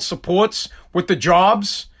McDonald's supports with the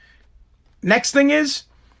jobs? Next thing is,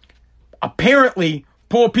 apparently,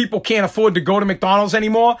 poor people can't afford to go to McDonald's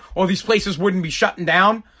anymore, or these places wouldn't be shutting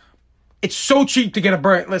down. It's so cheap to get a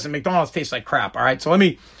burger. Listen, McDonald's tastes like crap, all right? So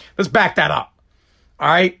let's back that up, all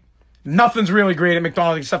right? Nothing's really great at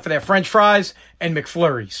McDonald's except for their French fries and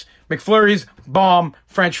McFlurries. McFlurries, bomb.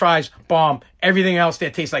 French fries, bomb. Everything else there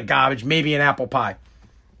tastes like garbage, maybe an apple pie.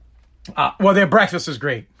 Well, their breakfast is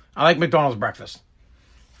great. I like McDonald's breakfast.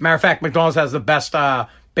 Matter of fact, McDonald's has the best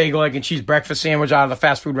bagel, egg, and cheese breakfast sandwich out of the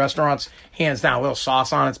fast food restaurants. Hands down, a little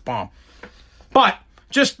sauce on it's bomb. But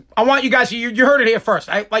I want you guys, you heard it here first.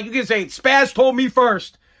 Like you can say, Spaz told me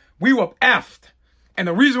first. We were effed. And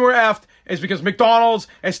the reason we're effed is because McDonald's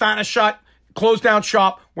is starting to close down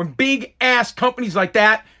shop. When big ass companies like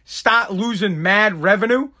that start losing mad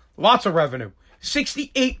revenue, lots of revenue,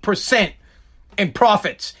 68% in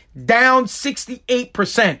profits, down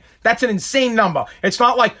 68%. That's an insane number. It's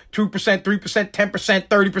not like 2%, 3%, 10%,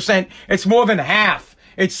 30%. It's more than half.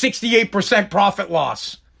 It's 68% profit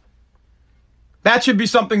loss. That should be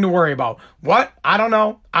something to worry about. What? I don't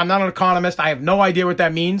know. I'm not an economist. I have no idea what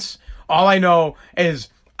that means. All I know is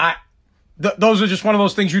those are just one of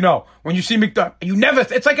those things you know. When you see McDonald's,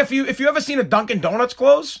 it's like if you ever seen a Dunkin' Donuts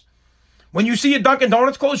close. When you see a Dunkin'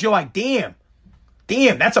 Donuts close, you're like, damn,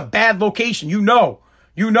 that's a bad location. You know.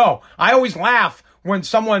 I always laugh when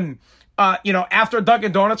someone, after a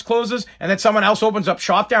Dunkin' Donuts closes and then someone else opens up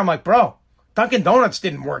shop there. I'm like, bro, Dunkin' Donuts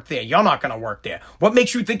didn't work there. You're not going to work there. What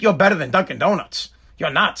makes you think you're better than Dunkin' Donuts?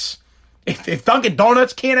 You're nuts. If Dunkin'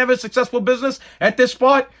 Donuts can't have a successful business at this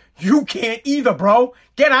spot, you can't either, bro.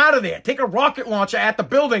 Get out of there. Take a rocket launcher at the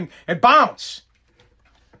building and bounce.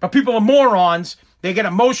 But people are morons. They get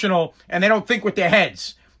emotional and they don't think with their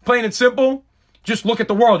heads. Plain and simple, just look at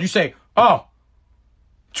the world. You say,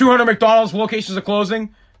 200 McDonald's locations are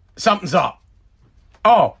closing. Something's up.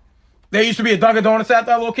 Oh, there used to be a Dunkin' Donuts at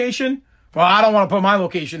that location? Well, I don't want to put my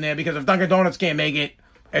location there because if Dunkin' Donuts can't make it,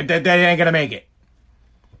 they ain't going to make it.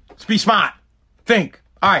 Let's be smart. Think.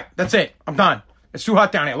 All right, that's it. I'm done. It's too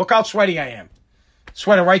hot down here. Look how sweaty I am.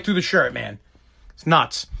 Sweating right through the shirt, man. It's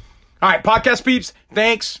nuts. All right, podcast peeps,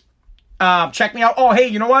 thanks. Check me out. Oh, hey,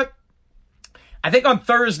 you know what? I think on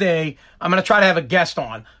Thursday, I'm going to try to have a guest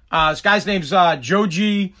on. This guy's name's Joe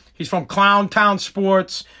G. He's from Clown Town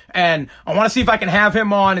Sports. And I want to see if I can have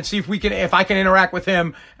him on and see if I can interact with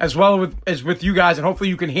him as well as with you guys. And hopefully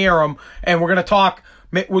you can hear him. And we're going to talk.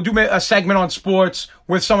 We'll do a segment on sports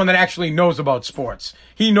with someone that actually knows about sports.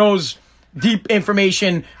 He knows deep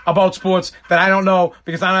information about sports that I don't know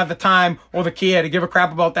because I don't have the time or the care to give a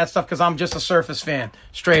crap about that stuff because I'm just a Surface fan.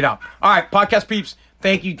 Straight up. All right, podcast peeps.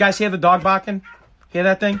 Thank you. You guys hear the dog barking? Hear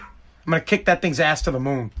that thing? I'm going to kick that thing's ass to the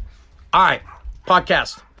moon. All right,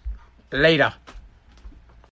 podcast. Later.